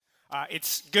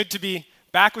It's good to be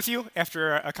back with you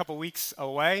after a couple weeks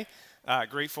away.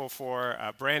 Grateful for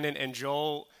Brandon and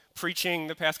Joel preaching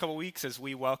the past couple weeks as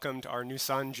we welcomed our new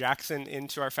son, Jackson,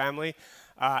 into our family.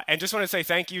 And just want to say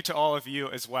thank you to all of you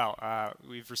as well.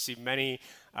 We've received many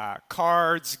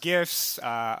cards, gifts,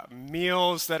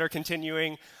 meals that are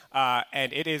continuing,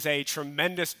 and it is a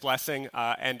tremendous blessing,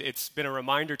 and it's been a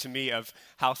reminder to me of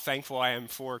how thankful I am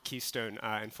for Keystone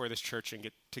and for this church and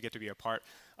get to be a part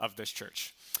of this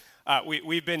church.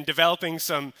 We've been developing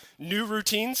some new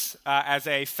routines as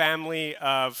a family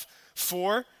of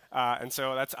four, and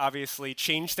so that's obviously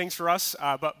changed things for us.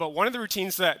 But one of the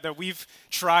routines that we've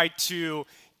tried to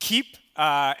keep,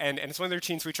 and it's one of the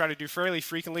routines we try to do fairly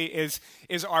frequently, is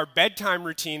our bedtime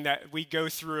routine that we go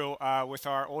through with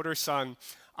our older son,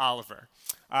 Oliver.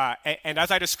 And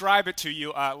as I describe it to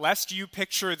you, lest you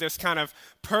picture this kind of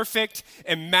perfect,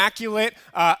 immaculate,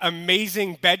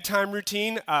 amazing bedtime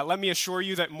routine, let me assure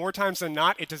you that more times than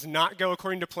not, it does not go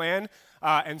according to plan,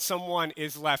 and someone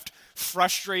is left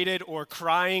frustrated or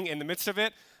crying in the midst of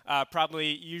it, probably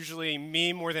usually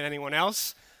me more than anyone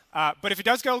else. But if it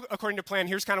does go according to plan,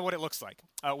 here's kind of what it looks like.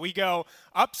 We go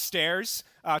upstairs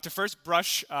to first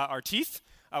brush our teeth,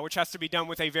 which has to be done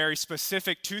with a very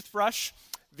specific toothbrush,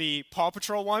 the Paw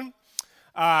Patrol one.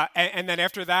 And then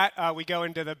after that, we go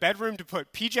into the bedroom to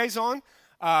put PJs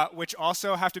on, which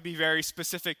also have to be very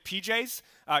specific PJs,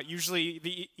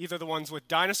 usually either the ones with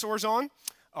dinosaurs on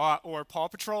or Paw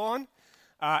Patrol on.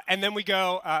 And then we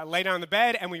go lay down in the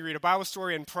bed and we read a Bible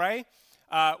story and pray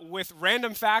with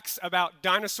random facts about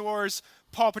dinosaurs,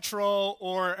 Paw Patrol,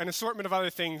 or an assortment of other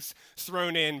things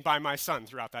thrown in by my son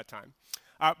throughout that time.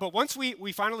 But once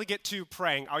we finally get to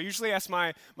praying, I'll usually ask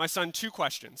my son two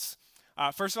questions.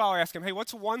 First of all, I ask him, hey,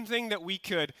 what's one thing that we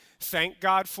could thank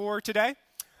God for today?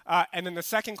 And then the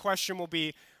second question will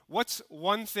be, what's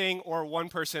one thing or one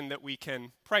person that we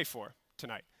can pray for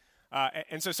tonight?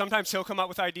 And so sometimes he'll come up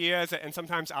with ideas, and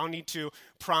sometimes I'll need to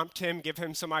prompt him, give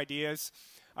him some ideas.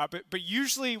 But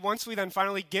usually once we then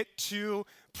finally get to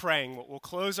praying, we'll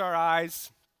close our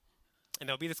eyes, and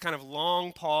there'll be this kind of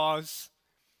long pause,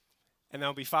 and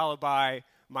that'll be followed by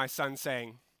my son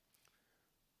saying,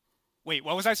 wait,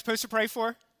 what was I supposed to pray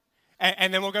for?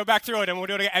 And then we'll go back through it, and we'll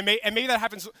do it again. And maybe that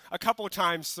happens a couple of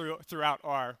times throughout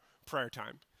our prayer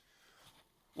time.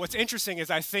 What's interesting is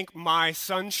I think my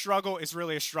son's struggle is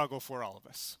really a struggle for all of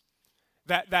us.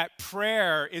 That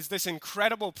prayer is this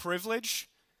incredible privilege,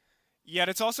 yet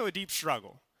it's also a deep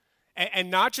struggle.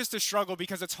 And not just a struggle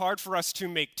because it's hard for us to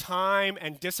make time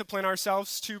and discipline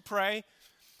ourselves to pray,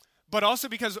 but also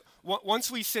because once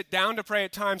we sit down to pray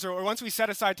at times, or once we set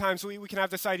aside times, we can have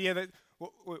this idea that,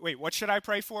 wait, what should I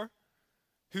pray for?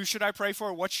 Who should I pray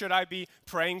for? What should I be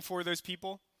praying for those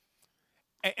people?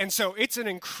 And so it's an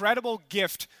incredible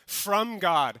gift from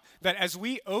God that as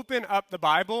we open up the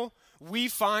Bible, we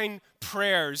find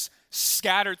prayers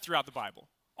scattered throughout the Bible.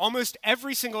 Almost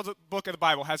every single book of the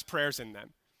Bible has prayers in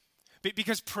them.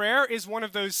 Because prayer is one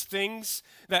of those things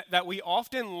that we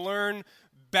often learn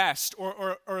best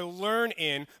or learn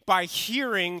in by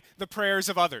hearing the prayers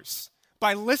of others,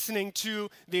 by listening to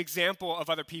the example of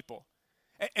other people.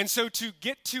 And so to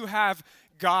get to have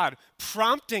God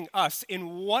prompting us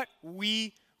in what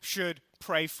we should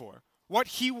pray for, what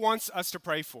he wants us to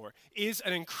pray for, is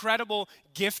an incredible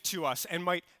gift to us and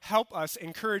might help us,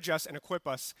 encourage us, and equip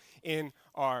us in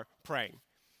our praying.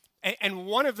 And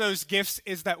one of those gifts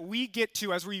is that we get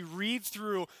to, as we read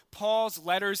through Paul's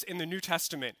letters in the New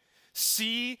Testament,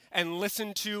 see and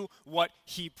listen to what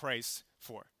he prays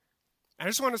for. And I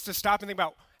just want us to stop and think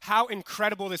about how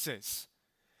incredible this is.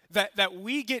 That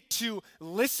we get to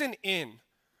listen in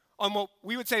on what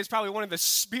we would say is probably one of the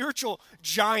spiritual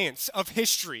giants of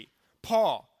history,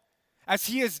 Paul, as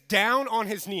he is down on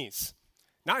his knees,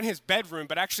 not in his bedroom,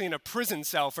 but actually in a prison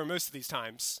cell for most of these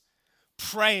times,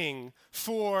 praying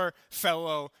for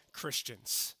fellow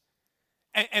Christians.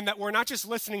 And that we're not just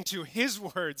listening to his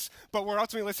words, but we're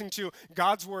ultimately listening to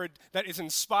God's word that is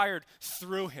inspired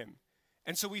through him.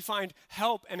 And so we find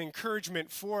help and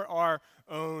encouragement for our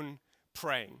own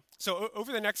praying. So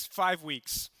over the next 5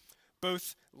 weeks,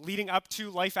 both leading up to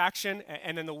Life Action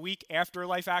and then the week after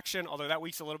Life Action, although that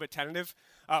week's a little bit tentative,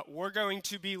 we're going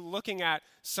to be looking at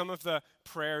some of the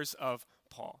prayers of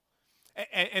Paul.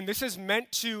 And this is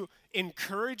meant to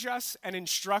encourage us and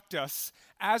instruct us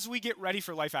as we get ready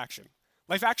for Life Action.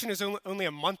 Life Action is only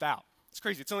a month out. It's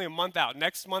crazy. It's only a month out.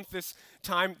 Next month, this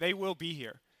time, they will be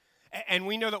here. And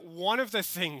we know that one of the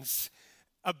things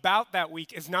about that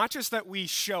week is not just that we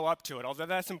show up to it, although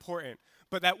that's important,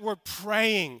 but that we're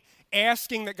praying,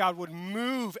 asking that God would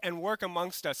move and work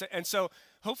amongst us. And so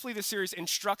hopefully this series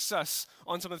instructs us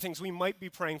on some of the things we might be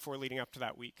praying for leading up to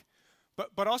that week.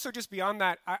 But also just beyond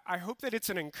that, I hope that it's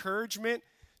an encouragement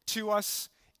to us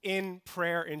in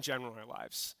prayer in general in our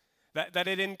lives. That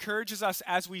it encourages us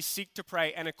as we seek to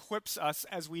pray and equips us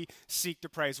as we seek to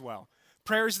pray as well.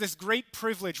 Prayer is this great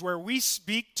privilege where we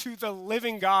speak to the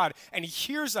living God and he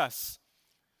hears us.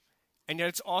 And yet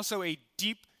it's also a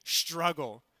deep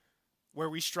struggle where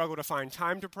we struggle to find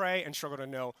time to pray and struggle to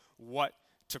know what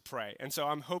to pray. And so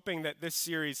I'm hoping that this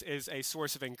series is a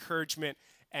source of encouragement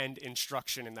and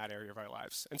instruction in that area of our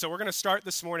lives. And so we're going to start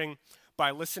this morning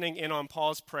by listening in on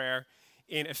Paul's prayer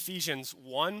in Ephesians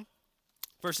 1,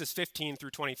 verses 15 through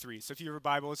 23. So if you have your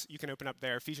Bibles, you can open up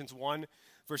there. Ephesians 1,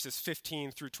 verses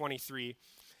 15 through 23.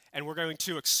 And we're going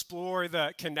to explore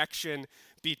the connection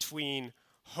between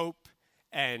hope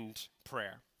and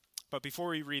prayer. But before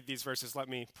we read these verses, let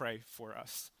me pray for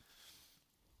us.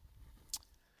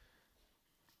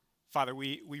 Father,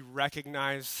 we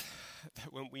recognize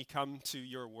that when we come to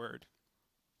your word,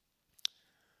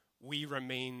 we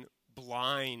remain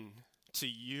blind to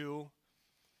you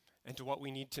and to what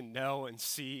we need to know and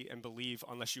see and believe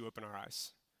unless you open our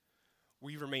eyes.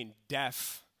 We remain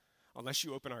deaf unless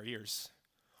you open our ears.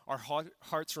 Our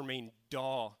hearts remain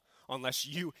dull unless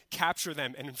you capture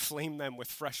them and inflame them with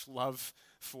fresh love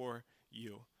for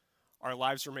you. Our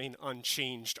lives remain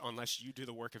unchanged unless you do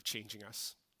the work of changing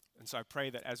us. And so I pray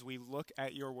that as we look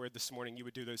at your word this morning, you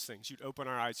would do those things. You'd open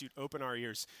our eyes, you'd open our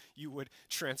ears, you would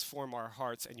transform our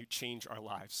hearts, and you'd change our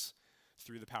lives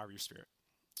through the power of your Spirit.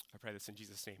 I pray this in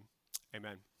Jesus' name.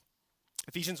 Amen.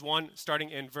 Ephesians 1,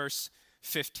 starting in verse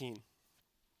 15.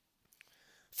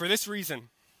 For this reason,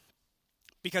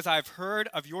 because I have heard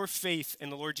of your faith in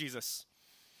the Lord Jesus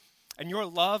and your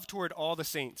love toward all the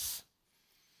saints,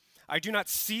 I do not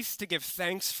cease to give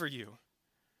thanks for you,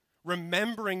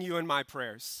 remembering you in my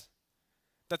prayers,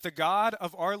 that the God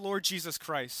of our Lord Jesus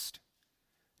Christ,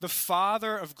 the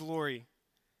Father of glory,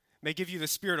 may give you the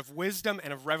spirit of wisdom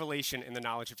and of revelation in the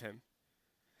knowledge of him,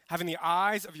 having the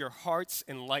eyes of your hearts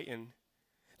enlightened,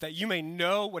 that you may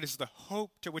know what is the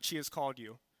hope to which he has called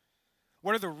you,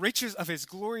 what are the riches of his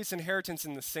glorious inheritance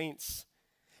in the saints,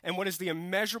 and what is the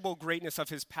immeasurable greatness of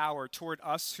his power toward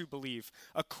us who believe,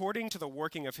 according to the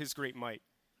working of his great might,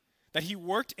 that he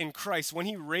worked in Christ when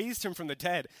he raised him from the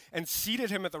dead and seated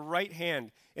him at the right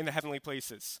hand in the heavenly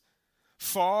places,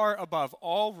 far above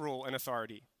all rule and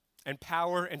authority and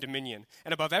power and dominion,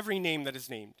 and above every name that is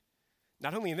named,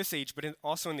 not only in this age, but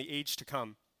also in the age to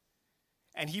come.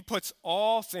 And he puts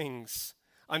all things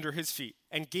under his feet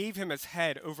and gave him as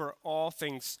head over all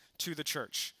things to the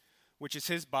church, which is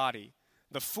his body,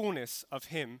 the fullness of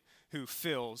him who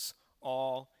fills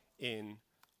all in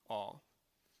all.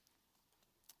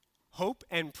 Hope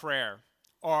and prayer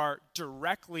are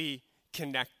directly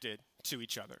connected to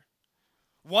each other.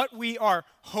 What we are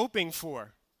hoping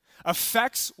for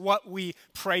affects what we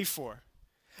pray for.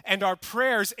 And our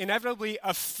prayers inevitably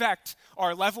affect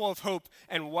our level of hope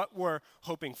and what we're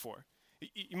hoping for.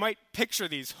 You might picture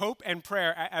these, hope and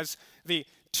prayer, as the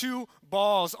two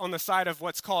balls on the side of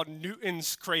what's called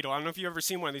Newton's cradle. I don't know if you've ever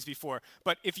seen one of these before,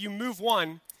 but if you move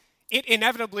one, it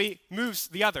inevitably moves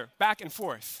the other back and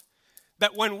forth.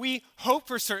 That when we hope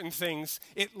for certain things,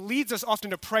 it leads us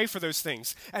often to pray for those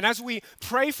things. And as we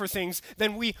pray for things,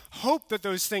 then we hope that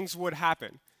those things would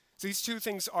happen. So these two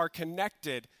things are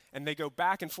connected, and they go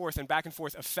back and forth,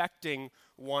 affecting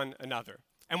one another.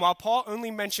 And while Paul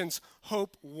only mentions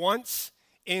hope once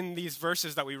in these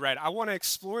verses that we read, I want to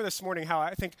explore this morning how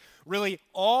I think really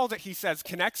all that he says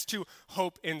connects to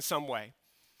hope in some way.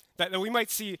 That we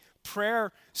might see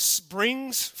prayer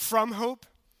springs from hope,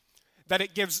 that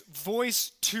it gives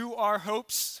voice to our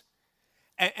hopes,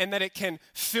 and that it can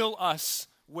fill us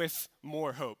with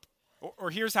more hope. Or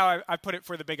here's how I put it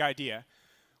for the big idea.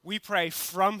 We pray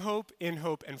from hope, in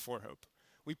hope, and for hope.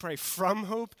 We pray from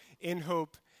hope, in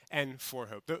hope, and for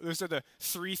hope. Those are the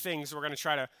three things we're going to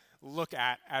try to look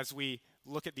at as we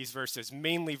look at these verses,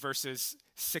 mainly verses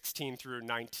 16 through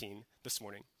 19 this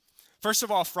morning. First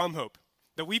of all, from hope.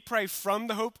 That we pray from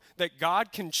the hope that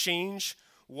God can change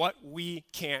what we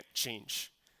can't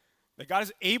change. That God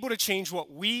is able to change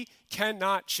what we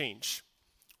cannot change,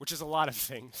 which is a lot of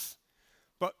things.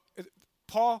 But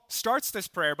Paul starts this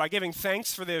prayer by giving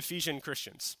thanks for the Ephesian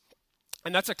Christians.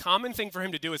 And that's a common thing for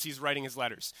him to do as he's writing his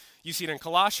letters. You see it in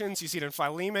Colossians, you see it in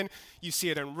Philemon, you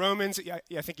see it in Romans,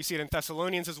 I think you see it in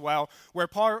Thessalonians as well, where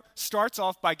Paul starts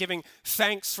off by giving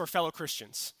thanks for fellow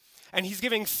Christians. And he's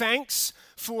giving thanks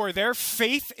for their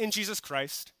faith in Jesus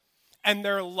Christ and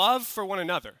their love for one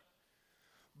another.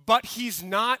 But he's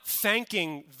not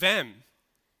thanking them.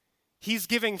 He's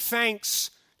giving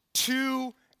thanks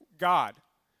to God,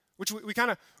 which we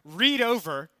kind of read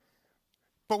over,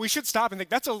 but we should stop and think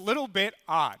that's a little bit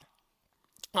odd.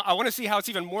 I want to see how it's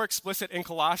even more explicit in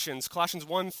Colossians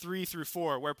 1, 3 through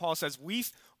 4, where Paul says, we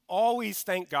always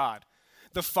thank God,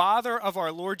 the Father of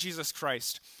our Lord Jesus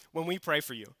Christ, when we pray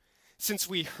for you, since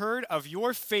we heard of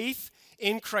your faith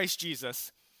in Christ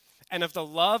Jesus and of the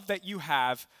love that you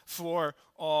have for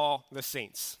all the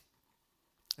saints.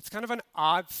 It's kind of an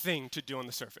odd thing to do on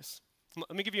the surface.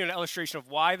 Let me give you an illustration of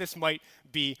why this might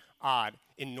be odd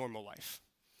in normal life.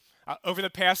 Over the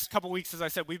past couple weeks, as I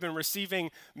said, we've been receiving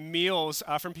meals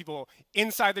from people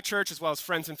inside the church as well as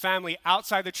friends and family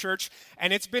outside the church,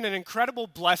 and it's been an incredible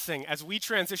blessing as we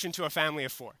transition to a family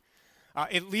of 4.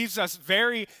 It leaves us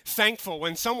very thankful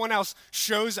when someone else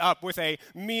shows up with a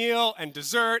meal and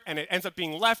dessert, and it ends up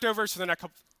being leftovers for the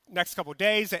next couple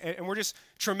days, and we're just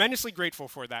tremendously grateful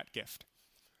for that gift.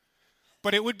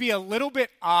 But it would be a little bit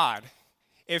odd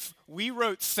if we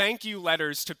wrote thank you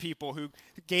letters to people who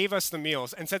gave us the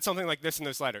meals and said something like this in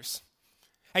those letters.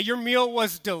 Hey, your meal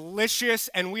was delicious,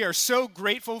 and we are so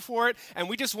grateful for it, and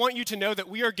we just want you to know that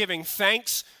we are giving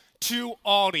thanks to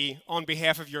Aldi on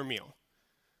behalf of your meal.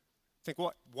 Think,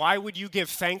 what? Why would you give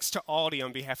thanks to Aldi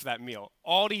on behalf of that meal?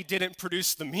 Aldi didn't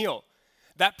produce the meal.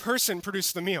 That person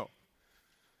produced the meal.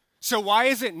 So why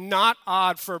is it not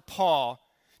odd for Paul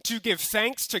to give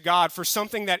thanks to God for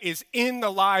something that is in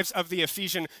the lives of the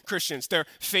Ephesian Christians, their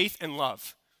faith and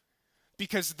love?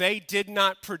 Because they did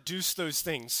not produce those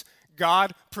things.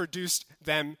 God produced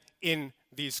them in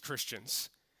these Christians.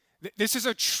 This is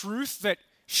a truth that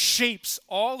shapes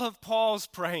all of Paul's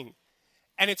praying.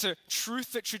 And it's a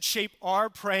truth that should shape our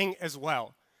praying as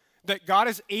well. That God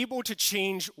is able to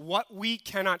change what we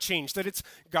cannot change. That it's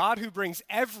God who brings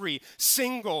every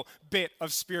single bit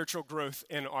of spiritual growth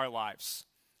in our lives.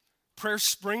 Prayer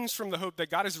springs from the hope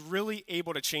that God is really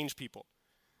able to change people.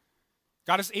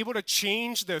 God is able to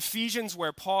change the Ephesians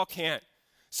where Paul can't.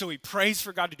 So he prays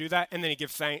for God to do that, and then he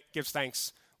gives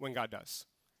thanks when God does.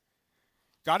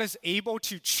 God is able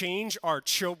to change our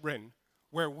children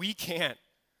where we can't.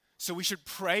 So we should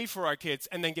pray for our kids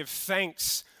and then give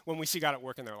thanks when we see God at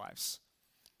work in their lives.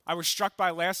 I was struck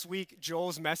by last week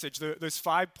Joel's message, those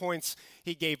 5 points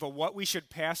he gave of what we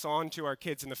should pass on to our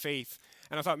kids in the faith.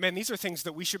 And I thought, man, these are things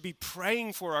that we should be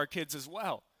praying for our kids as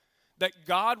well. That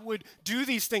God would do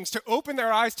these things to open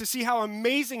their eyes to see how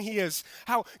amazing he is,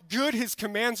 how good his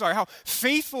commands are, how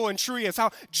faithful and true he is, how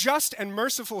just and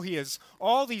merciful he is,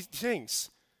 all these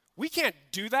things. We can't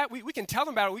do that. We can tell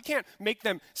them about it. We can't make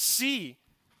them see,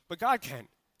 but God can.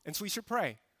 And so we should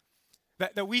pray.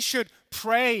 That we should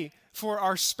pray for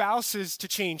our spouses to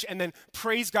change and then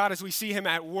praise God as we see him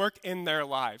at work in their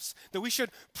lives. That we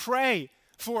should pray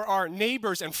for our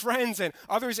neighbors and friends and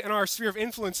others in our sphere of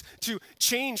influence to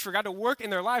change, for God to work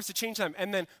in their lives to change them,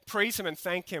 and then praise him and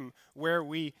thank him where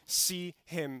we see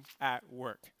him at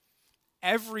work.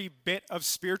 Every bit of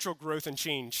spiritual growth and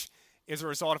change is a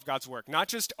result of God's work. Not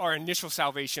just our initial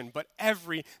salvation, but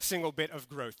every single bit of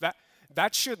growth.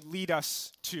 That should lead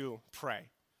us to pray.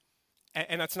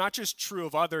 And that's not just true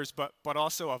of others, but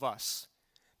also of us.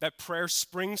 That prayer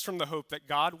springs from the hope that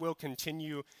God will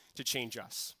continue to change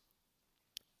us.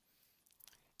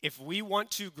 If we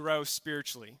want to grow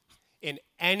spiritually in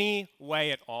any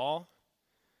way at all,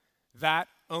 that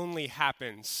only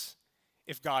happens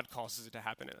if God causes it to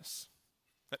happen in us.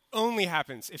 That only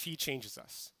happens if he changes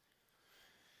us.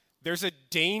 There's a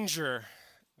danger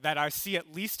that I see,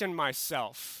 at least in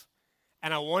myself,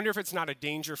 and I wonder if it's not a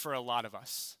danger for a lot of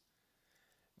us,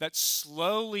 that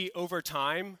slowly over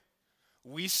time,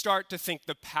 we start to think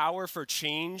the power for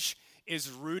change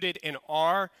is rooted in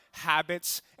our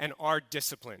habits and our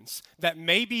disciplines that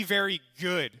may be very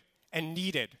good and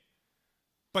needed,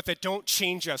 but that don't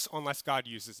change us unless God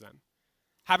uses them.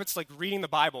 Habits like reading the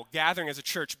Bible, gathering as a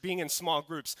church, being in small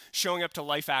groups, showing up to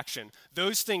Life Action.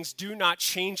 Those things do not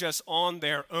change us on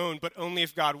their own, but only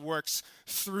if God works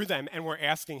through them and we're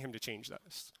asking him to change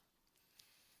those.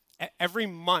 Every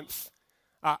month,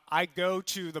 I go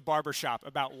to the barber shop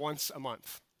about once a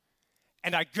month.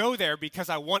 And I go there because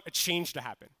I want a change to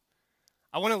happen.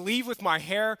 I want to leave with my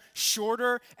hair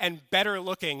shorter and better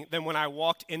looking than when I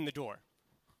walked in the door.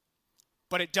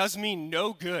 But it does me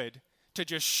no good to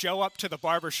just show up to the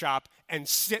barber shop and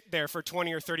sit there for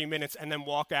 20 or 30 minutes and then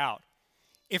walk out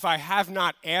if I have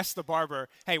not asked the barber,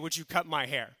 hey, would you cut my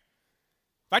hair?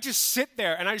 If I just sit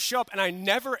there and I show up and I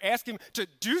never ask him to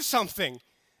do something,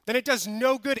 then it does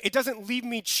no good. It doesn't leave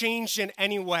me changed in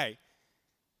any way.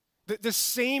 The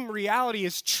same reality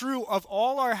is true of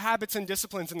all our habits and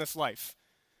disciplines in this life.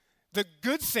 The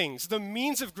good things, the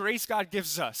means of grace God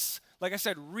gives us, like I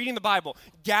said, reading the Bible,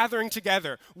 gathering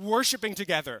together, worshiping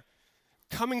together,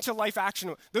 coming to Life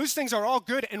Action, those things are all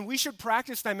good and we should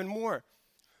practice them and more.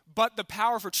 but the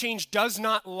power for change does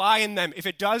not lie in them. If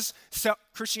it does,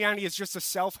 Christianity is just a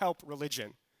self-help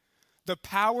religion. The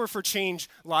power for change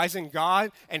lies in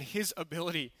God and his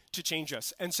ability to change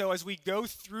us. And so as we go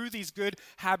through these good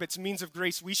habits, means of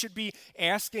grace, we should be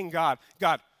asking God,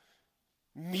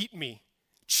 meet me,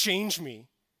 change me,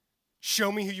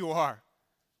 show me who you are,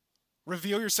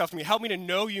 reveal yourself to me, help me to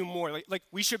know you more. Like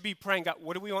we should be praying, God,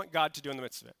 what do we want God to do in the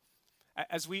midst of it?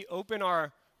 As we open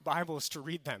our Bibles to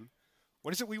read them,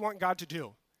 what is it we want God to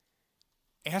do?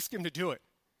 Ask him to do it.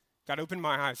 God, open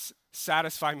my eyes,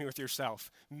 satisfy me with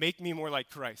yourself, make me more like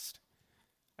Christ.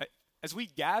 As we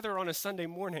gather on a Sunday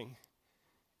morning,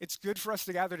 it's good for us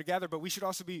to gather together, but we should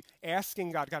also be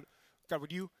asking God,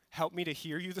 would you help me to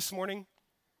hear you this morning?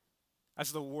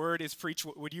 As the word is preached,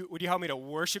 would you help me to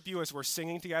worship you as we're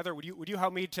singing together? Would you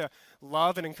help me to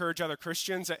love and encourage other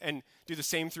Christians and do the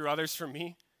same through others for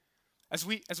me? As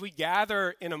we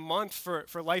gather in a month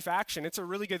for Life Action, it's a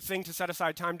really good thing to set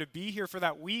aside time to be here for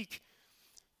that week.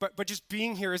 But just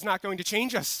being here is not going to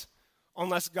change us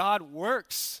unless God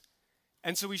works.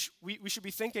 And so we should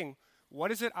be thinking,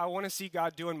 what is it I want to see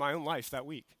God do in my own life that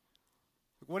week?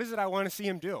 What is it I want to see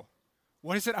him do?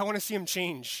 What is it I want to see him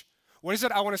change? What is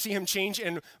it I want to see him change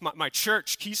in my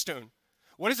church, Keystone?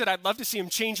 What is it I'd love to see him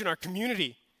change in our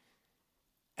community?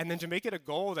 And then to make it a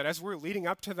goal that as we're leading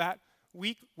up to that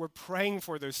week, we're praying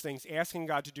for those things, asking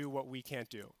God to do what we can't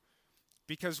do.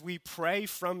 Because we pray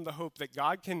from the hope that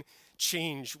God can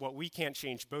change what we can't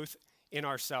change, both in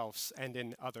ourselves and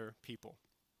in other people.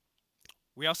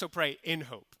 We also pray in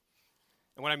hope.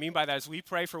 And what I mean by that is we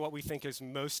pray for what we think is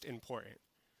most important.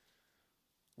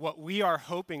 What we are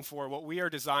hoping for, what we are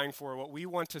designed for, what we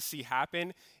want to see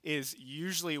happen is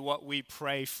usually what we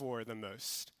pray for the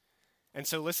most. And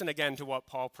so listen again to what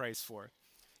Paul prays for.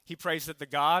 He prays that the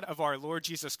God of our Lord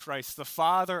Jesus Christ, the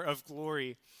Father of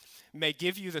glory, may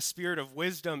give you the spirit of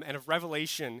wisdom and of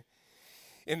revelation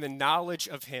in the knowledge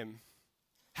of him,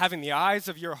 having the eyes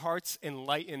of your hearts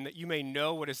enlightened, that you may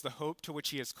know what is the hope to which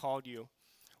he has called you,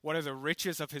 what are the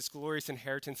riches of his glorious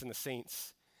inheritance in the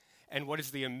saints, and what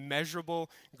is the immeasurable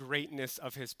greatness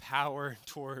of his power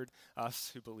toward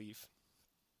us who believe.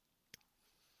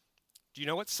 Do you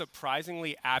know what's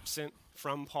surprisingly absent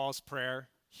from Paul's prayer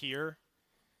here,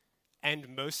 and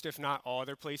most, if not all,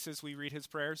 other places we read his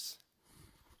prayers?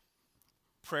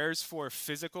 Prayers for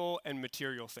physical and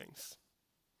material things.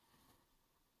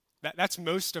 That's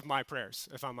most of my prayers,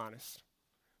 if I'm honest.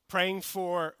 Praying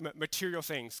for material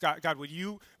things. God, would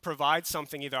you provide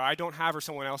something either I don't have or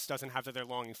someone else doesn't have that they're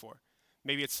longing for?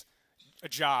 Maybe it's a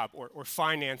job or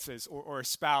finances or a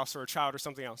spouse or a child or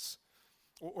something else.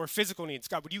 Or physical needs.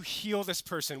 God, would you heal this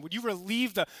person? Would you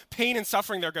relieve the pain and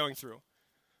suffering they're going through?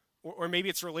 Or maybe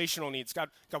it's relational needs. God,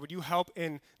 would you help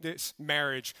in this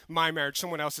marriage, my marriage,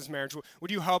 someone else's marriage?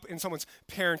 Would you help in someone's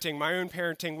parenting, my own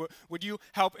parenting? Would you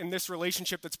help in this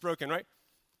relationship that's broken, right?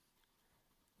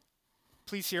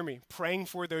 Please hear me. Praying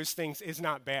for those things is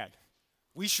not bad.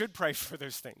 We should pray for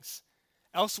those things.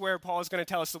 Elsewhere, Paul is going to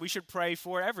tell us that we should pray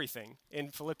for everything in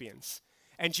Philippians.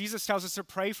 And Jesus tells us to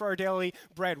pray for our daily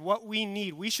bread, what we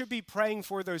need. We should be praying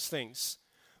for those things.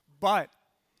 But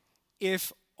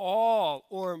if all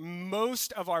or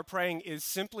most of our praying is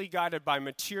simply guided by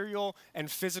material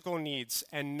and physical needs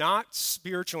and not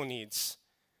spiritual needs,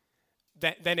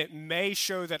 then it may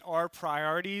show that our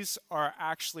priorities are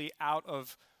actually out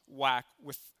of whack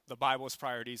with the Bible's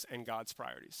priorities and God's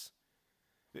priorities.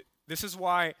 This is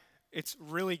why it's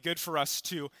really good for us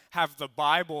to have the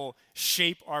Bible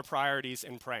shape our priorities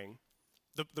in praying.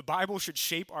 The Bible should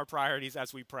shape our priorities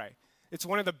as we pray. It's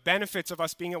one of the benefits of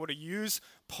us being able to use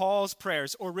Paul's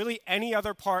prayers or really any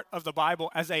other part of the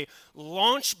Bible as a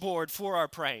launch board for our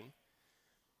praying.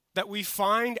 That we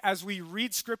find as we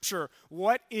read Scripture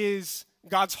what is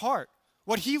God's heart,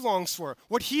 what he longs for,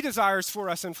 what he desires for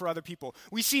us and for other people.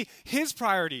 We see his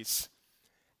priorities,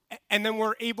 and then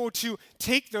we're able to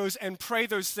take those and pray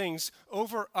those things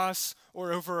over us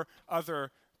or over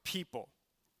other people.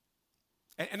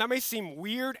 And that may seem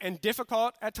weird and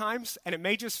difficult at times, and it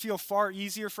may just feel far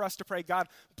easier for us to pray, God,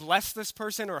 bless this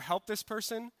person or help this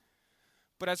person.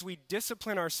 But as we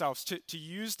discipline ourselves to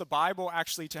use the Bible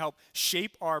actually to help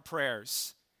shape our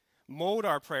prayers, mold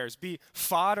our prayers, be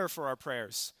fodder for our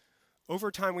prayers, over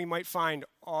time we might find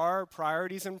our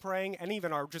priorities in praying and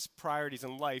even our just priorities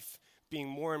in life being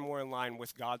more and more in line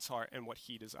with God's heart and what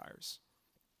he desires.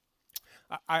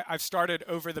 I've started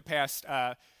over the past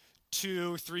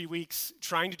 2-3 weeks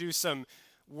trying to do some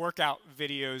workout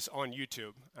videos on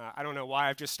YouTube. I don't know why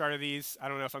I've just started these. I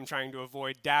don't know if I'm trying to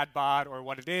avoid dad bod or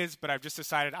what it is, but I've just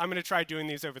decided I'm going to try doing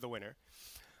these over the winter.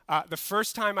 The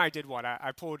first time I did one,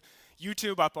 I pulled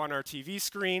YouTube up on our TV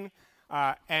screen.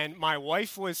 and my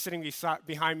wife was sitting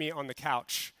behind me on the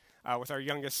couch with our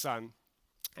youngest son.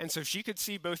 And so she could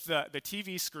see both the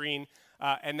TV screen,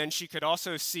 and then she could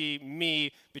also see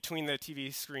me between the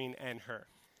TV screen and her.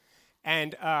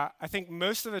 And I think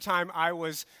most of the time I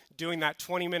was doing that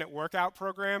 20-minute workout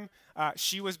program,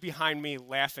 she was behind me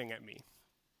laughing at me.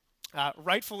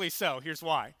 Rightfully so. Here's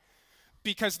why.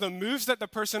 Because the moves that the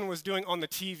person was doing on the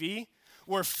TV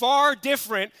were far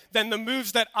different than the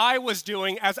moves that I was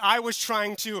doing as I was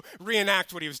trying to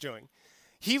reenact what he was doing.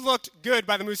 He looked good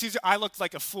by the moves he was doing. I looked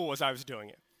like a fool as I was doing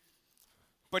it.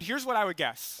 But here's what I would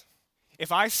guess.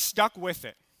 If I stuck with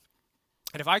it,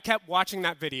 and if I kept watching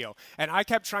that video, and I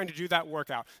kept trying to do that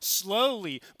workout,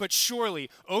 slowly but surely,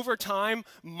 over time,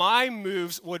 my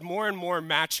moves would more and more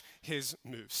match his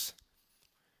moves.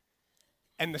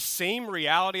 And the same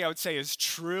reality, I would say, is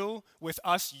true with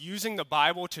us using the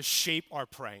Bible to shape our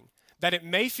praying. That it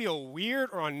may feel weird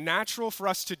or unnatural for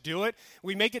us to do it.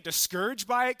 We may get discouraged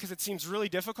by it because it seems really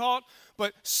difficult.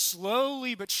 But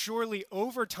slowly but surely,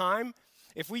 over time,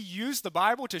 if we use the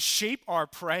Bible to shape our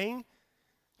praying,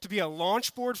 to be a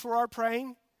launch board for our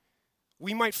praying,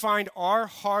 we might find our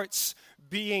hearts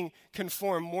being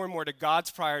conformed more and more to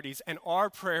God's priorities and our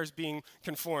prayers being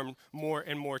conformed more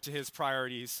and more to his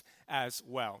priorities as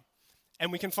well.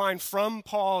 And we can find from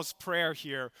Paul's prayer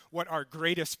here what our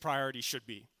greatest priority should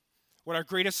be, what our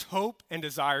greatest hope and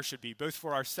desire should be, both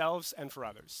for ourselves and for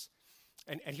others.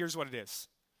 And here's what it is.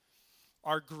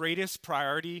 Our greatest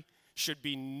priority should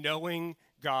be knowing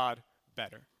God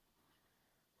better.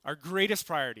 Our greatest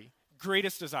priority,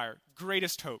 greatest desire,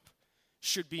 greatest hope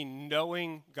should be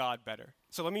knowing God better.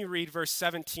 So let me read verse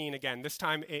 17 again, this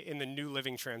time in the New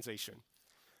Living Translation.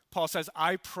 Paul says,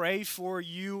 I pray for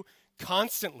you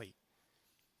constantly,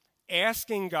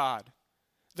 asking God,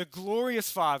 the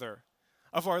glorious Father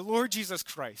of our Lord Jesus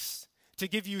Christ, to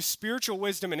give you spiritual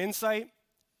wisdom and insight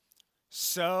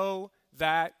so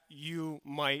that you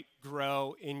might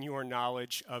grow in your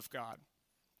knowledge of God.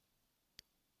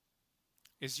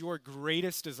 Is your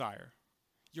greatest desire,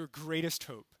 your greatest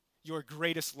hope, your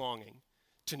greatest longing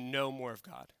to know more of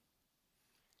God?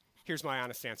 Here's my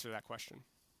honest answer to that question.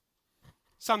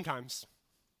 Sometimes,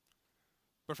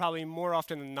 but probably more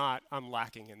often than not, I'm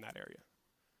lacking in that area.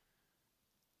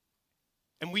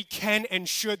 And we can and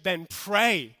should then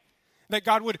pray that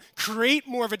God would create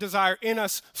more of a desire in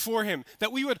us for him,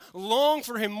 that we would long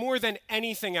for him more than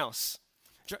anything else.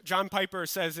 John Piper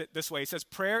says it this way. He says,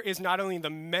 prayer is not only the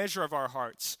measure of our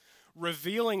hearts,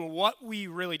 revealing what we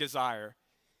really desire,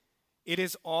 it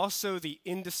is also the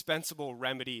indispensable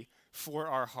remedy for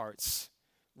our hearts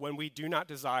when we do not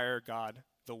desire God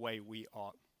the way we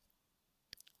ought.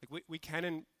 Like we can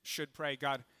and should pray,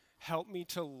 God, help me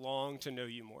to long to know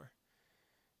you more.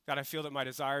 God, I feel that my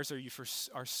desires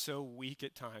are so weak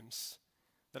at times,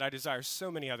 that I desire so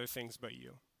many other things but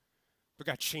you. But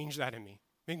God, change that in me.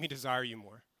 Make me desire you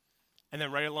more. And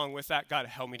then right along with that, God,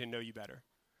 help me to know you better.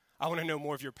 I want to know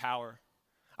more of your power.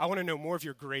 I want to know more of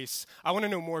your grace. I want to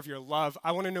know more of your love.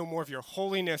 I want to know more of your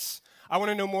holiness. I want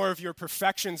to know more of your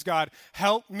perfections, God.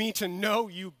 Help me to know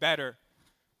you better.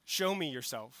 Show me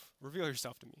yourself. Reveal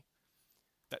yourself to me.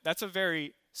 That's a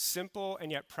very simple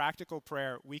and yet practical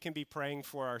prayer we can be praying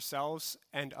for ourselves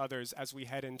and others as we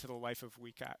head into the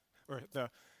the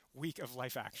week of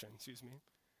life action.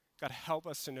 God, help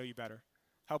us to know you better.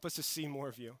 Help us to see more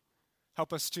of you.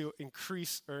 Help us to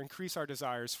increase our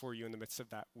desires for you in the midst of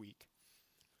that week.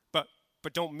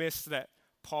 But don't miss that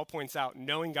Paul points out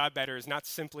knowing God better is not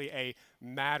simply a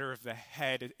matter of the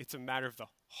head, it's a matter of the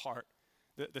heart,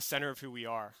 the center of who we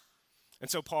are. And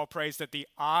so Paul prays that the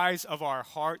eyes of our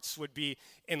hearts would be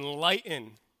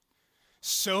enlightened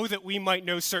so that we might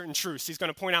know certain truths. He's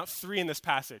going to point out 3 in this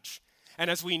passage. And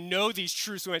as we know these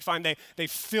truths, we might find they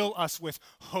fill us with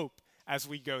hope as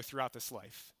we go throughout this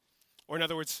life. Or in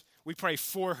other words, we pray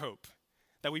for hope,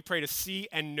 that we pray to see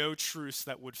and know truths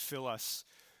that would fill us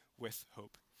with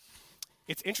hope.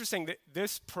 It's interesting that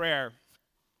this prayer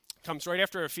comes right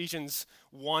after Ephesians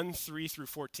 1, 3 through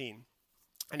 14.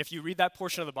 And if you read that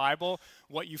portion of the Bible,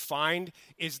 what you find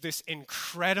is this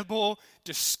incredible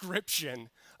description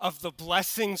of the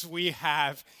blessings we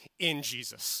have in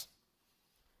Jesus.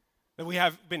 That we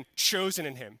have been chosen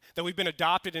in him, that we've been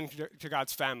adopted into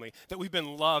God's family, that we've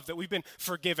been loved, that we've been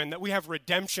forgiven, that we have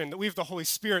redemption, that we have the Holy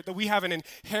Spirit, that we have an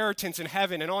inheritance in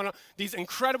heaven, and all these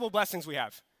incredible blessings we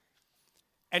have.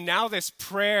 And now this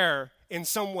prayer, in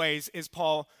some ways, is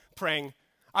Paul praying,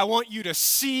 I want you to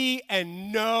see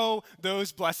and know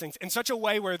those blessings in such a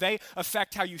way where they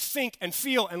affect how you think and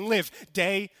feel and live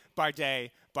day by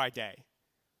day by day.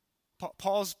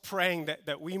 Paul's praying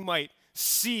that we might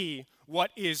see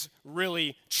what is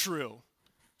really true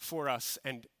for us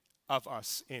and of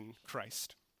us in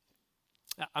Christ.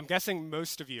 I'm guessing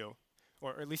most of you,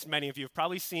 or at least many of you, have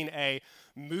probably seen a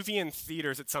movie in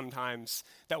theaters at some times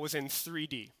that was in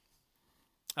 3D.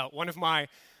 One of my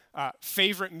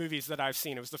favorite movies that I've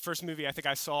seen, it was the first movie I think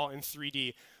I saw in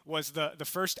 3D, was the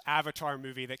first Avatar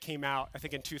movie that came out, I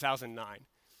think, in 2009.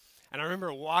 And I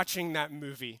remember watching that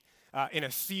movie in a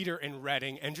theater in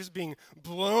Reading and just being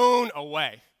blown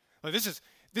away. Like,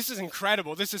 this is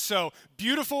incredible. This is so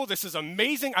beautiful. This is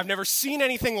amazing. I've never seen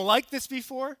anything like this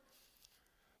before.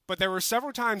 But there were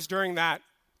several times during that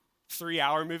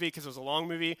 3-hour movie, because it was a long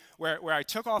movie, where I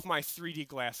took off my 3D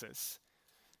glasses.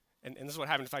 And this is what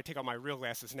happens if I take off my real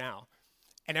glasses now.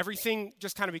 And everything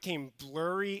just kind of became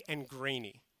blurry and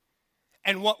grainy.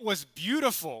 And what was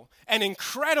beautiful and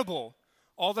incredible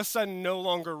all of a sudden no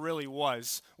longer really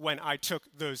was when I took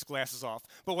those glasses off.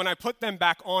 But when I put them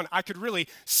back on, I could really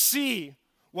see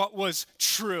what was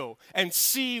true and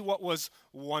see what was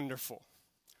wonderful.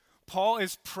 Paul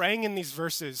is praying in these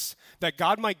verses that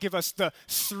God might give us the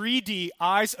 3D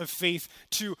eyes of faith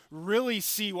to really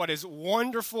see what is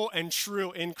wonderful and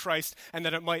true in Christ, and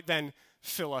that it might then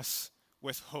fill us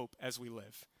with hope as we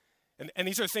live. And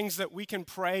these are things that we can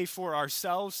pray for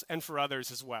ourselves and for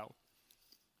others as well.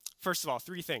 First of all,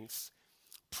 3 things.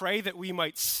 Pray that we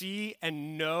might see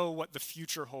and know what the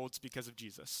future holds because of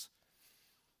Jesus.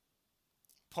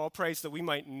 Paul prays that we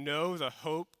might know the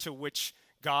hope to which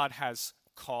God has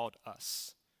called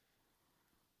us.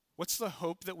 What's the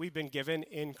hope that we've been given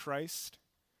in Christ?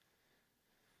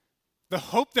 The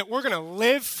hope that we're going to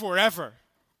live forever.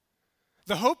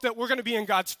 The hope that we're going to be in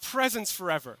God's presence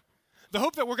forever. The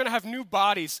hope that we're going to have new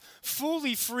bodies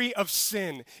fully free of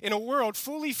sin, in a world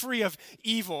fully free of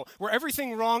evil, where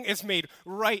everything wrong is made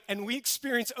right, and we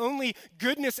experience only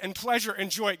goodness and pleasure and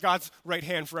joy at God's right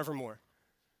hand forevermore.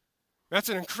 That's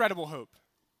an incredible hope.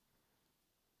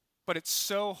 But it's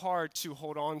so hard to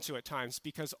hold on to at times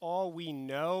because all we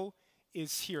know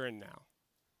is here and now.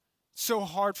 It's so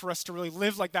hard for us to really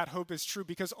live like that hope is true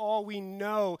because all we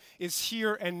know is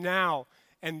here and now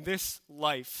and this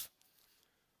life.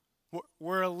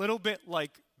 We're a little bit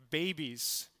like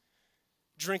babies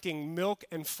drinking milk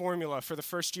and formula for the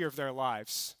first year of their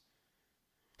lives,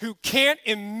 who can't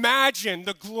imagine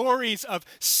the glories of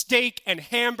steak and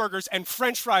hamburgers and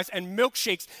French fries and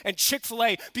milkshakes and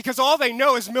Chick-fil-A because all they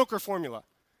know is milk or formula.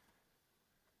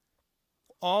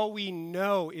 All we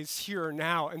know is here or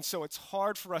now, and so it's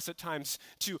hard for us at times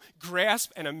to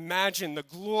grasp and imagine the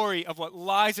glory of what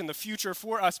lies in the future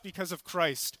for us because of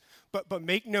Christ. But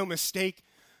make no mistake,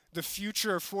 the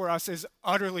future for us is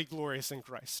utterly glorious in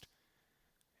Christ.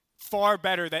 Far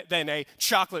better than a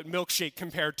chocolate milkshake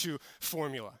compared to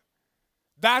formula.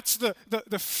 That's the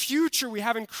future we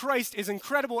have in Christ is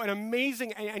incredible and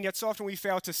amazing, and yet so often we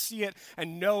fail to see it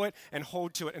and know it and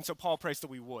hold to it. And so Paul prays that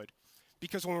we would.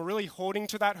 Because when we're really holding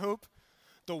to that hope,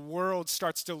 the world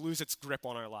starts to lose its grip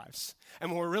on our lives.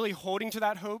 And when we're really holding to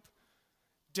that hope,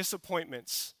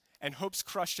 disappointments and hopes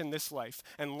crushed in this life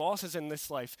and losses in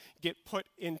this life get put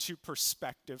into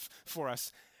perspective for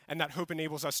us. And that hope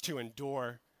enables us to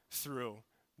endure through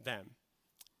them.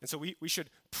 And so we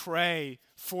should pray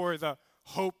for the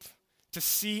hope, to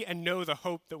see and know the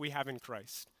hope that we have in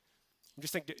Christ. I'm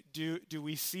just thinking, do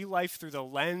we see life through the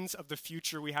lens of the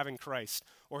future we have in Christ,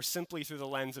 or simply through the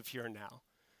lens of here and now?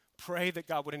 Pray that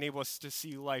God would enable us to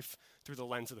see life through the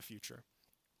lens of the future.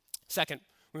 Second,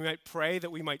 we might pray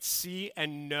that we might see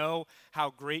and know how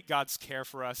great God's care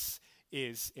for us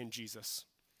is in Jesus.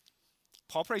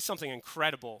 Paul prays something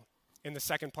incredible in the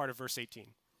second part of verse 18.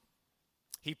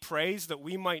 He prays that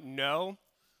we might know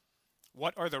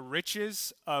what are the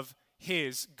riches of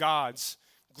God's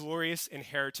glorious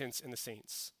inheritance in the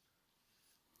saints.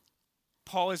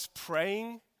 Paul is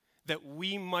praying that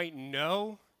we might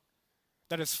know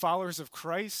that as followers of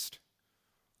Christ,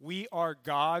 we are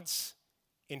God's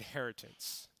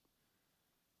inheritance.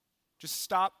 Just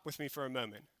stop with me for a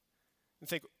moment and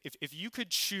think, if you could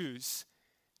choose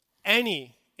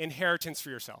any inheritance for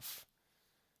yourself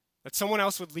that someone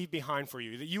else would leave behind for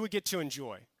you, that you would get to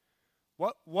enjoy,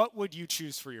 what would you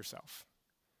choose for yourself?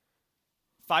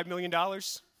 $5 million?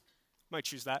 Might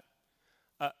choose that.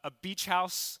 A beach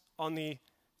house on the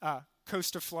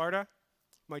coast of Florida?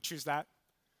 Might choose that.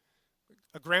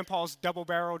 A grandpa's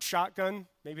double-barreled shotgun?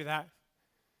 Maybe that.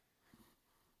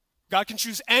 God can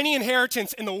choose any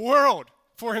inheritance in the world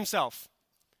for himself.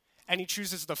 And he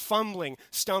chooses the fumbling,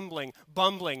 stumbling,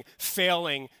 bumbling,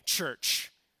 failing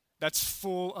church that's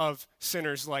full of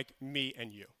sinners like me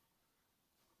and you.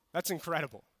 That's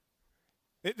incredible.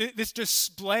 This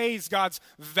displays God's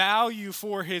value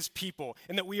for his people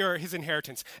and that we are his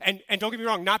inheritance. And don't get me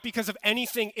wrong, not because of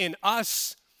anything in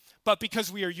us, but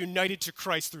because we are united to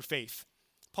Christ through faith.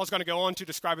 Paul's going to go on to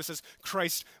describe us as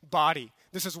Christ's body.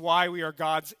 This is why we are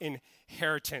God's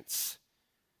inheritance.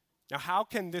 Now, how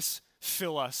can this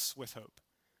fill us with hope?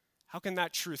 How can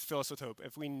that truth fill us with hope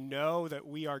if we know that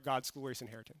we are God's glorious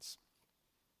inheritance?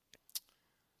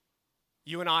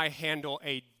 You and I handle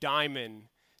a diamond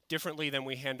differently than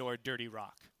we handle a dirty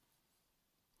rock,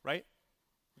 right?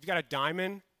 If you got a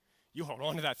diamond, you hold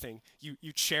on to that thing.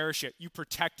 You cherish it. You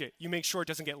protect it. You make sure it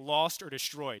doesn't get lost or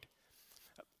destroyed.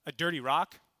 A dirty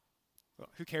rock, well,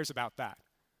 who cares about that?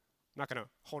 I'm not going to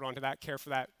hold on to that, care for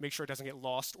that, make sure it doesn't get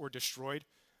lost or destroyed.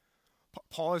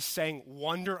 Paul is saying,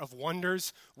 wonder of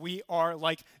wonders, we are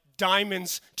like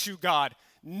diamonds to God.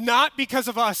 Not because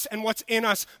of us and what's in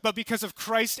us, but because of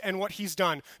Christ and what he's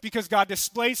done. Because God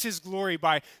displays his glory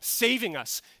by saving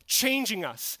us, changing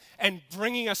us, and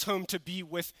bringing us home to be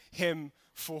with him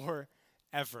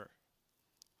forever.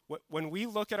 When we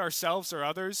look at ourselves or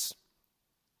others,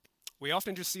 we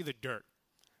often just see the dirt.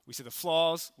 We see the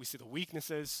flaws, we see the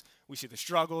weaknesses, we see the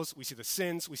struggles, we see the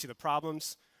sins, we see the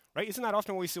problems, right? Isn't that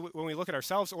often what we see when we look at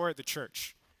ourselves or at the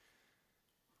church?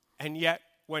 And yet,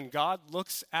 when God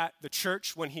looks at the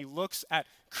church, when he looks at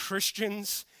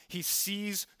Christians, he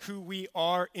sees who we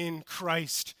are in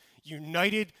Christ,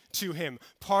 united to him,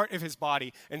 part of his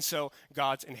body, and so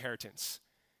God's inheritance.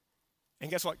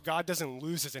 And guess what? God doesn't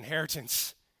lose his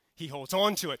inheritance. He holds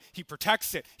on to it, he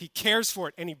protects it, he cares for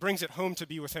it, and he brings it home to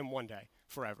be with him one day,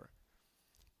 forever.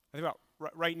 I think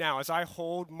about right now, as I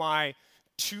hold my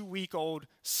 2-week-old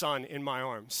son in my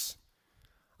arms,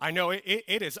 I know it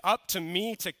is up to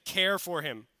me to care for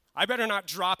him. I better not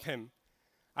drop him.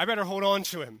 I better hold on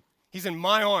to him. He's in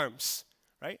my arms,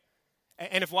 right?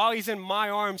 And if while he's in my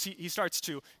arms, he starts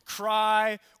to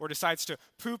cry or decides to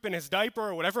poop in his diaper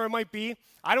or whatever it might be,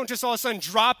 I don't just all of a sudden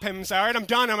drop him and say, all right, I'm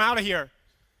done, I'm out of here.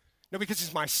 No, because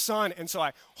he's my son, and so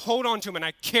I hold on to him and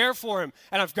I care for him,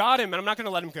 and I've got him, and I'm not going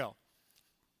to let him go.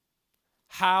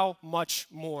 How much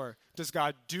more does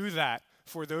God do that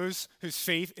for those whose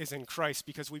faith is in Christ,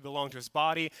 because we belong to his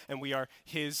body and we are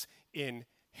his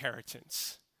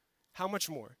inheritance? How much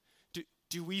more?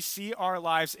 Do we see our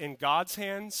lives in God's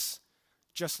hands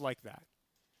just like that?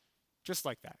 Just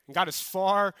like that. And God is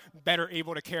far better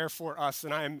able to care for us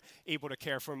than I am able to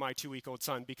care for my 2-week-old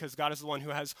son, because God is the one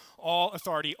who has all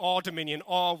authority, all dominion,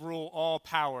 all rule, all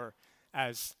power,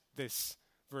 as these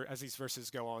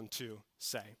verses go on to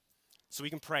say. So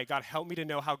we can pray, God, help me to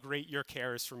know how great your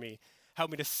care is for me. Help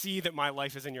me to see that my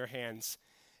life is in your hands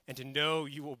and to know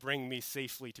you will bring me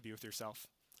safely to be with yourself.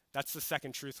 That's the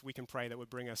second truth we can pray that would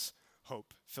bring us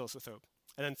hope, fill us with hope.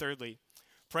 And then thirdly,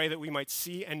 pray that we might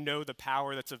see and know the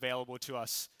power that's available to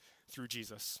us through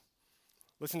Jesus.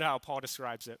 Listen to how Paul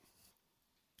describes it.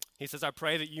 He says, I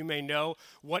pray that you may know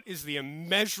what is the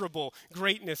immeasurable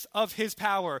greatness of his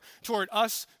power toward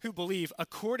us who believe,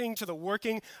 according to the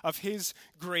working of his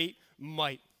great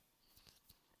might.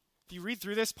 If you read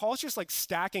through this, Paul's just like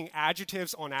stacking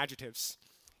adjectives on adjectives.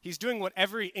 He's doing what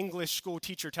every English school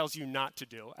teacher tells you not to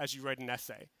do as you write an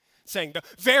essay, saying the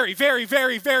very, very,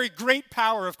 very, very great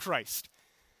power of Christ.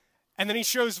 And then he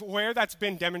shows where that's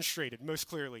been demonstrated most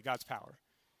clearly, God's power,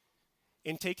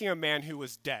 in taking a man who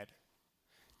was dead,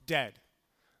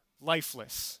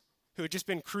 lifeless, who had just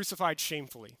been crucified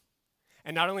shamefully,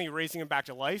 and not only raising him back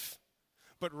to life,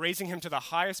 but raising him to the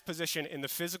highest position in the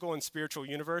physical and spiritual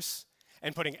universe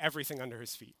and putting everything under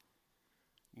his feet.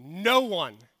 No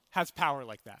one has power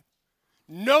like that.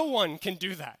 No one can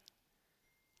do that.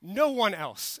 No one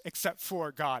else except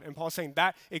for God. And Paul's saying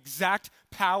that exact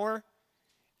power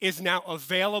is now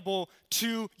available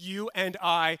to you and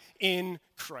I in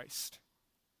Christ.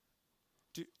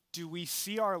 Do we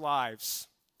see our lives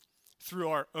through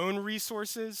our own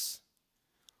resources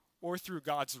or through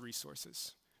God's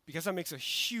resources? Because that makes a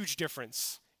huge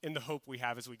difference in the hope we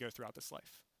have as we go throughout this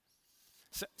life.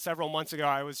 Several months ago,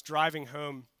 I was driving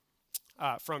home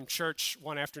from church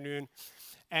one afternoon,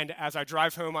 and as I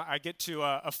drive home, I get to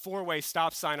a 4-way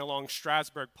stop sign along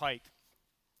Strasburg Pike.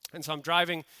 And so I'm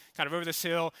driving kind of over this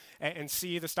hill and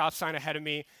see the stop sign ahead of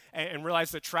me and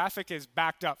realize that traffic is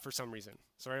backed up for some reason.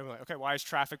 So I'm like, okay, why is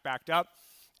traffic backed up?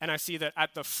 And I see that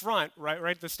at the front, right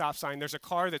at the stop sign, there's a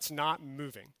car that's not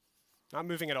moving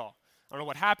at all. I don't know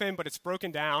what happened, but it's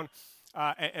broken down.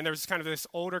 And there's kind of this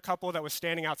older couple that was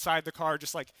standing outside the car,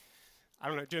 just like, I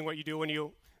don't know, doing what you do when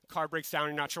your car breaks down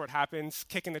and you're not sure what happens,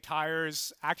 kicking the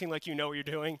tires, acting like you know what you're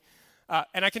doing.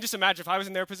 And I can just imagine if I was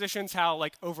in their positions, how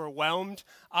like overwhelmed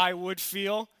I would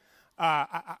feel.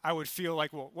 I would feel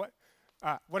like, well,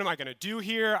 what am I going to do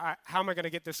here? How am I going to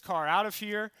get this car out of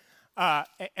here?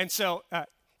 And so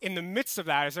in the midst of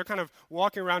that, as they're kind of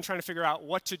walking around trying to figure out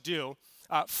what to do,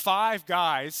 5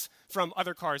 guys from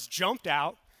other cars jumped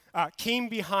out, came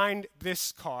behind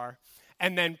this car,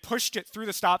 and then pushed it through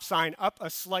the stop sign, up a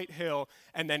slight hill,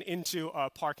 and then into a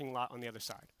parking lot on the other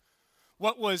side.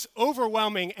 What was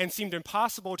overwhelming and seemed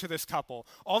impossible to this couple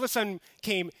all of a sudden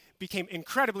became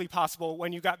incredibly possible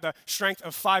when you got the strength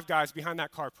of 5 guys behind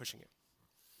that car pushing it.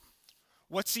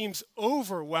 What seems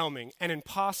overwhelming and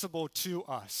impossible to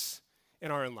us in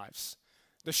our own lives,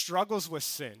 the struggles with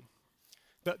sin,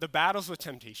 the battles with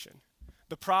temptation,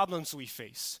 the problems we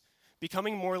face,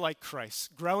 becoming more like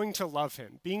Christ, growing to love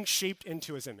him, being shaped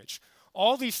into his image,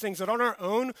 all these things that on our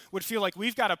own would feel like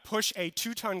we've got to push a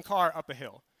 2-ton car up a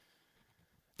hill,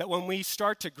 that when we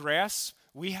start to grasp,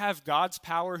 we have God's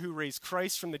power who raised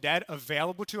Christ from the dead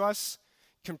available to us,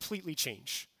 completely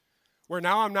change. Where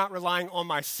now I'm not relying on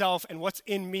myself and what's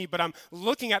in me, but I'm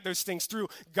looking at those things through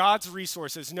God's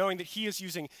resources, knowing that he is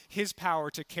using his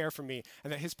power to care for me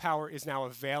and that his power is now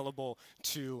available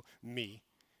to me.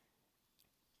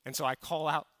 And so I call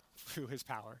out through his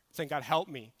power, saying, God, help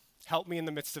me. Help me in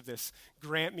the midst of this.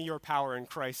 Grant me your power in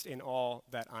Christ in all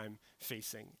that I'm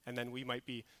facing. And then we might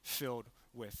be filled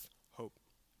with hope.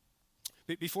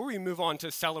 Before we move on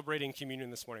to celebrating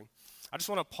communion this morning, I just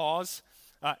want to pause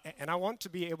and I want to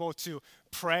be able to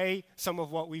pray some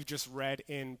of what we've just read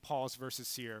in Paul's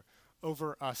verses here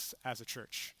over us as a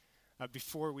church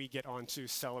before we get on to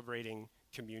celebrating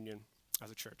communion as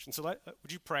a church. And so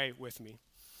would you pray with me?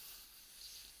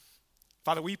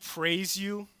 Father, we praise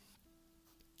you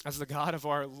as the God of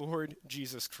our Lord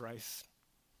Jesus Christ.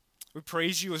 We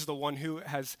praise you as the one who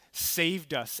has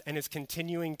saved us and is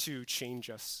continuing to change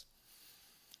us.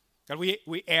 God,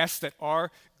 we ask that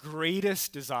our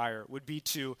greatest desire would be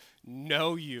to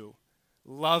know you,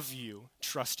 love you,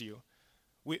 trust you.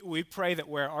 We pray that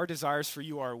where our desires for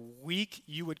you are weak,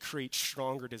 you would create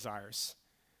stronger desires.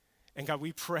 And God,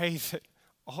 we pray that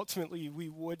ultimately we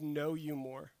would know you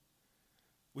more.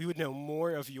 We would know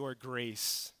more of your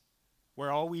grace.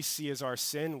 Where all we see is our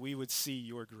sin, we would see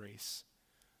your grace.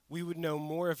 We would know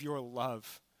more of your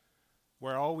love.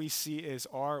 Where all we see is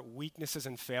our weaknesses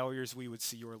and failures, we would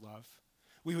see your love.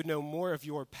 We would know more of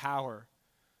your power.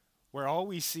 Where all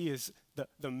we see is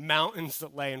the mountains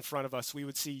that lay in front of us, we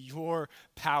would see your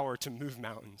power to move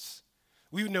mountains.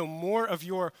 We would know more of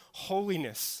your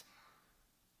holiness,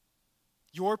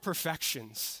 your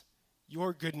perfections,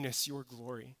 your goodness, your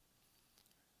glory.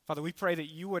 Father, we pray that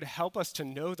you would help us to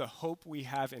know the hope we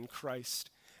have in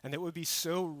Christ, and that it would be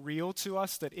so real to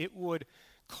us that it would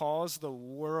cause the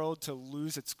world to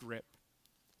lose its grip,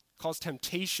 cause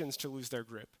temptations to lose their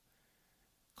grip,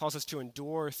 cause us to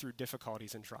endure through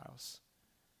difficulties and trials.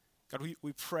 God,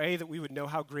 we pray that we would know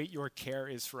how great your care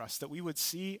is for us, that we would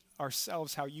see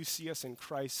ourselves how you see us in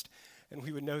Christ, and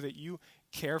we would know that you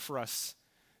care for us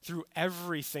through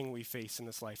everything we face in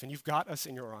this life, and you've got us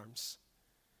in your arms.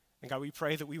 And God, we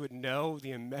pray that we would know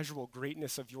the immeasurable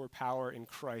greatness of your power in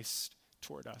Christ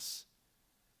toward us.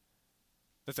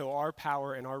 That though our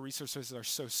power and our resources are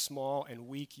so small and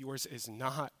weak, yours is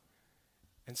not.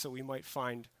 And so we might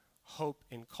find hope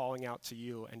in calling out to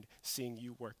you and seeing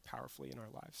you work powerfully in our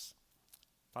lives.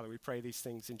 Father, we pray these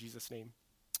things in Jesus' name.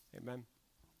 Amen.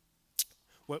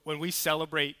 When we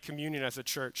celebrate communion as a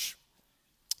church,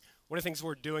 one of the things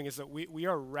we're doing is that we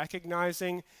are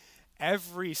recognizing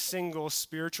every single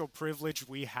spiritual privilege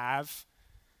we have,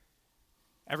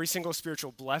 every single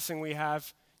spiritual blessing we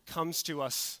have, comes to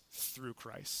us through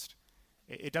Christ.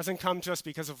 It doesn't come to us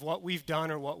because of what we've done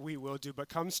or what we will do, but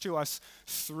comes to us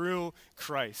through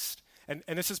Christ. And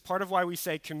this is part of why we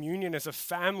say communion is a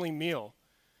family meal,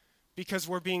 because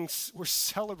we're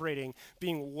celebrating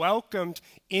being welcomed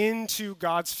into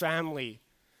God's family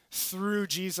through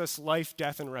Jesus' life,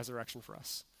 death, and resurrection for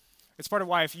us. It's part of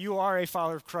why if you are a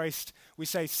follower of Christ, we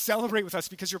say celebrate with us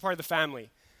because you're part of the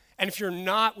family. And if you're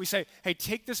not, we say, hey,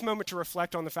 take this moment to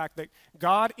reflect on the fact that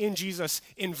God in Jesus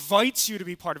invites you to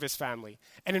be part of his family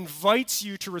and invites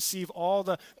you to receive all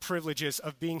the privileges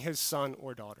of being his son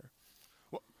or daughter.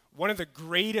 One of the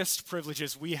greatest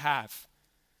privileges we have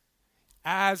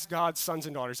as God's sons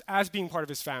and daughters, as being part of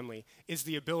his family, is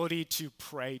the ability to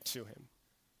pray to him,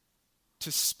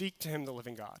 to speak to him, the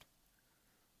living God.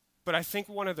 But I think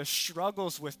one of the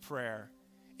struggles with prayer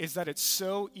is that it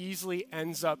so easily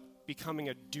ends up becoming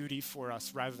a duty for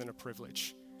us rather than a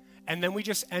privilege. And then we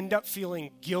just end up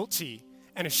feeling guilty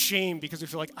and ashamed because we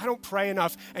feel like, I don't pray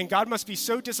enough, and God must be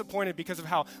so disappointed because of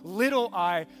how little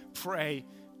I pray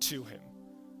to him,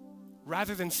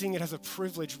 rather than seeing it as a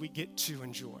privilege we get to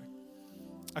enjoy.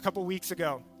 A couple weeks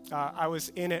ago, I was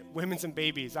in at Women's and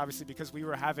Babies, obviously because we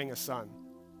were having a son.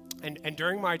 And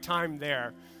during my time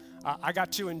there, I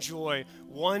got to enjoy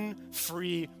one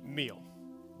free meal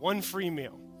one free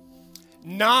meal.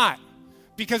 Not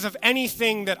because of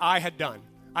anything that I had done.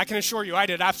 I can assure you I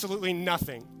did absolutely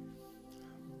nothing.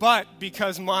 But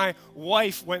because my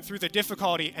wife went through the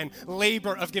difficulty and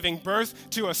labor of giving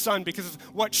birth to a son, because of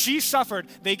what she suffered,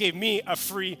 they gave me a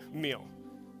free meal.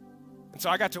 And so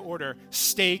I got to order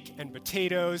steak and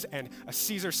potatoes and a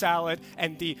Caesar salad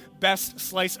and the best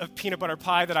slice of peanut butter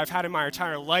pie that I've had in my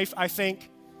entire life, I think.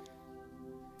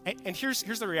 And here's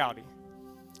the reality.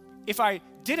 If I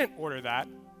didn't order that,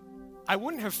 I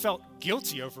wouldn't have felt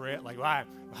guilty over it, like, well,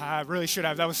 I really should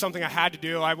have. That was something I had to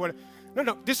do.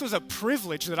 No, this was a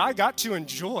privilege that I got to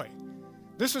enjoy.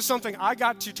 This was something I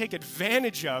got to take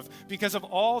advantage of because of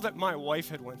all that my wife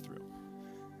had went through.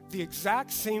 The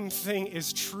exact same thing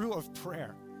is true of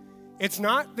prayer. It's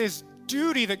not this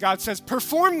duty that God says,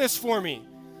 perform this for me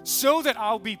so that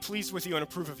I'll be pleased with you and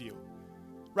approve of you.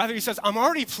 Rather, he says, I'm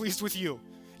already pleased with you.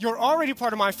 You're already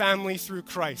part of my family through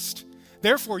Christ.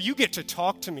 Therefore, you get to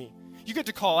talk to me. You get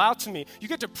to call out to me. You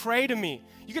get to pray to me.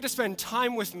 You get to spend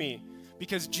time with me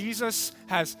because Jesus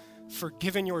has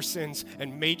forgiven your sins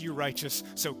and made you righteous.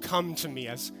 So come to me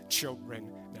as children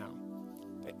now.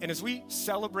 And as we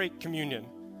celebrate communion,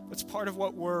 that's part of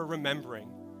what we're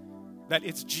remembering, that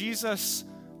it's Jesus'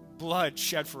 blood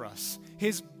shed for us,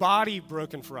 his body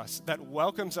broken for us, that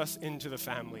welcomes us into the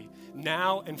family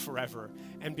now and forever.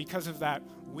 And because of that,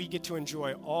 we get to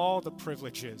enjoy all the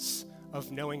privileges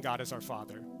of knowing God as our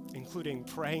Father, including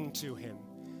praying to him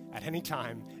at any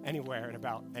time, anywhere, and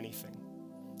about anything.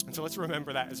 And so let's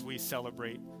remember that as we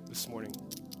celebrate this morning.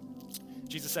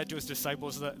 Jesus said to his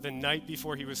disciples the night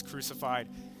before he was crucified,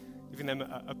 giving them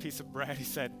a piece of bread, he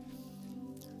said,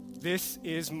 "This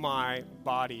is my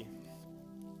body,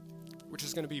 which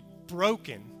is going to be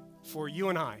broken for you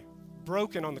and I,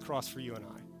 broken on the cross for you and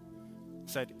I." He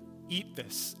said, "Eat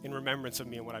this in remembrance of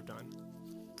me and what I've done."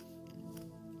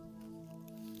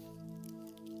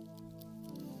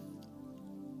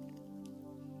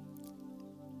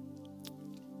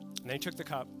 And then he took the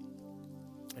cup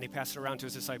and he passed it around to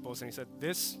his disciples and he said,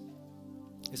 "This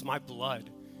is my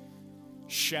blood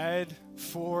shed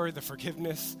for the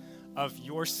forgiveness of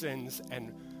your sins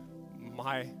and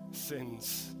my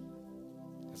sins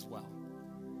as well."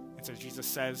 And so Jesus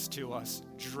says to us,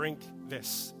 drink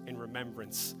this in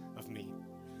remembrance of me.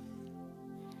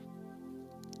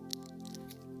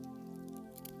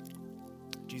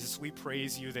 Jesus, we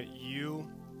praise you that you,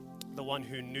 the one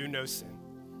who knew no sin,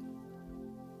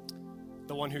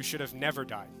 the one who should have never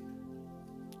died,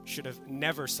 should have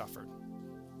never suffered,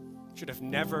 should have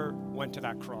never went to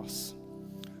that cross,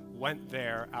 went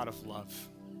there out of love.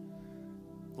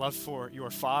 Love for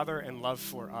your Father and love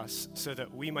for us so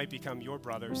that we might become your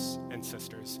brothers and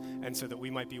sisters and so that we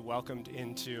might be welcomed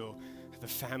into the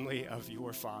family of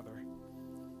your Father.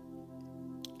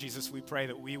 Jesus, we pray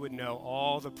that we would know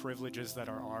all the privileges that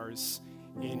are ours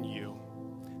in you,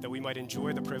 that we might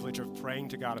enjoy the privilege of praying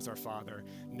to God as our Father,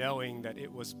 knowing that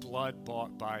it was blood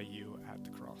bought by you at the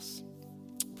cross.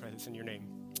 I pray this in your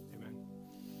name.